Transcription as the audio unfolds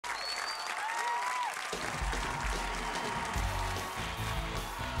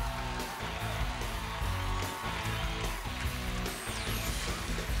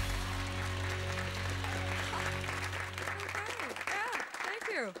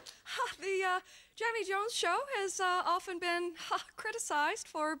The Jenny Jones Show has often been criticized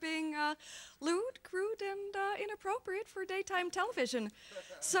for being lewd, crude, and inappropriate for daytime television.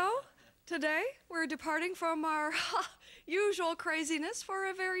 So, today, we're departing from our usual craziness for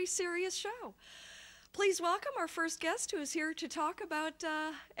a very serious show. Please welcome our first guest who is here to talk about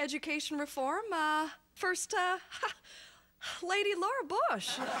education reform. First, Lady Laura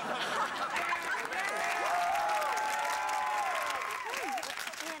Bush.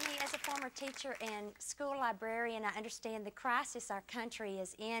 As a former teacher and school librarian, I understand the crisis our country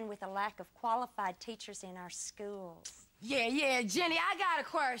is in with a lack of qualified teachers in our schools. Yeah, Jenny, I got a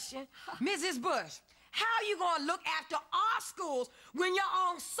question. Mrs. Bush, how are you gonna look after our schools when your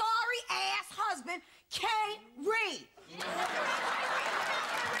own sorry-ass husband can't read?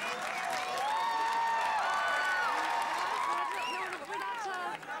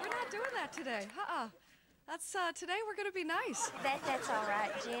 We're not doing that today. Today we're gonna be nice. That's all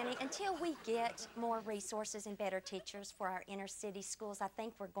right, Jenny. Until we get more resources and better teachers for our inner city schools, I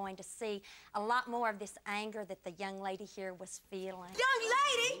think we're going to see a lot more of this anger that the young lady here was feeling. Young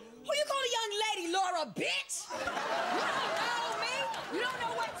lady? Who you call a young lady, Laura, bitch? You don't know me. You don't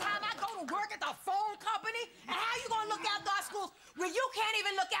know what time I go to work at the phone company? And how you gonna look after our schools when you can't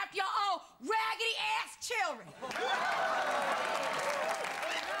even look after your own raggedy-ass children?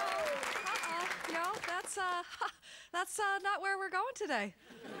 No, that's not where we're going today.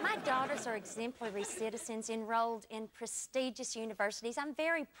 My daughters are exemplary citizens enrolled in prestigious universities. I'm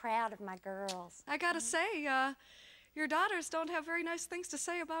very proud of my girls. I gotta say, your daughters don't have very nice things to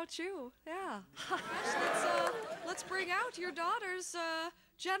say about you. Yeah. Let's bring out your daughters,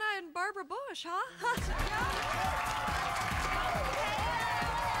 Jenna and Barbara Bush, huh?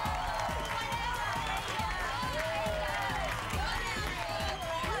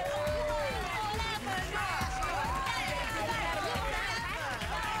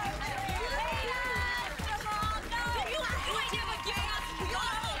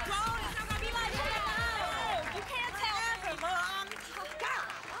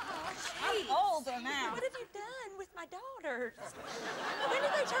 Now. What have you done with my daughters? When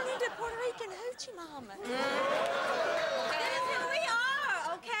did they turn into Puerto Rican hoochie mamas? That's who we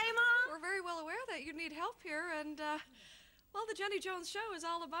are, okay, Mom? We're very well aware that you need help here, and, well, the Jenny Jones Show is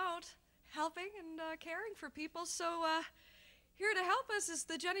all about helping and caring for people, so, here to help us is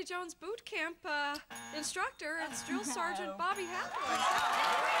the Jenny Jones Boot Camp instructor. It's Drill Sergeant Bobby Hathaway.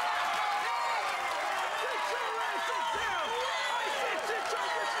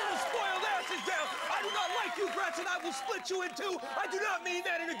 You brats, and I will split you in two. I do not mean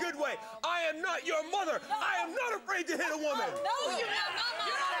that in a good way. I am not your mother. I am not afraid to hit a woman. No, you're not.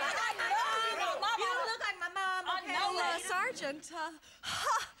 You don't look like my mom. You don't look like my mom. Okay? No, Sergeant,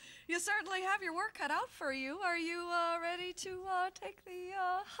 you certainly have your work cut out for you. Are you ready to take the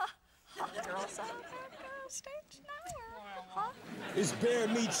girls out on stage now? Is bear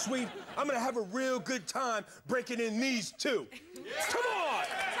meat sweet? I'm gonna have a real good time breaking in these two. Come on!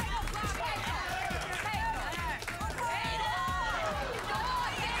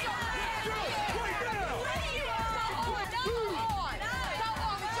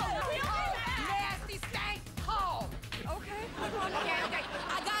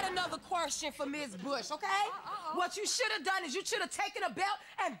 Question for Ms. Bush, okay? What you should have done is you should have taken a belt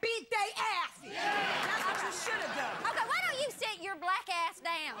and beat they asses. That's what you should have done. Okay, why don't you sit your black ass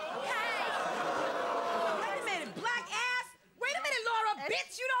down, okay? Wait a minute, black ass? Wait a minute, Laura,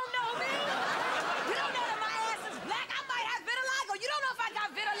 bitch, you don't know me. You don't know that my ass is black. I might have vitiligo. You don't know if I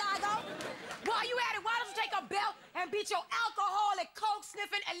got vitiligo. While you at it, why don't you take a belt and beat your alcoholic,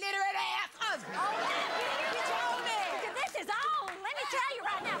 coke-sniffing, illiterate ass husband? Oh, you told me. Because this is on. Let me tell you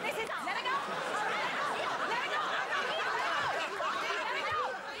right now, this is on. Let it go. Let it go. Let it go. Let it go.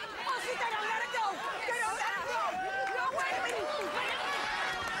 Oh, she said, don't let it go. They don't let it go. No, wait a minute.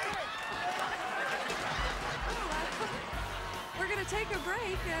 We're gonna take a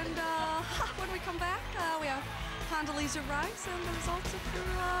break, and when we come back, we have Condoleezza Rice and the results of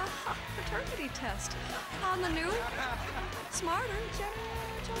her paternity test on the new, smarter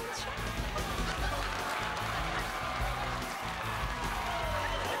Jenny Jones Show.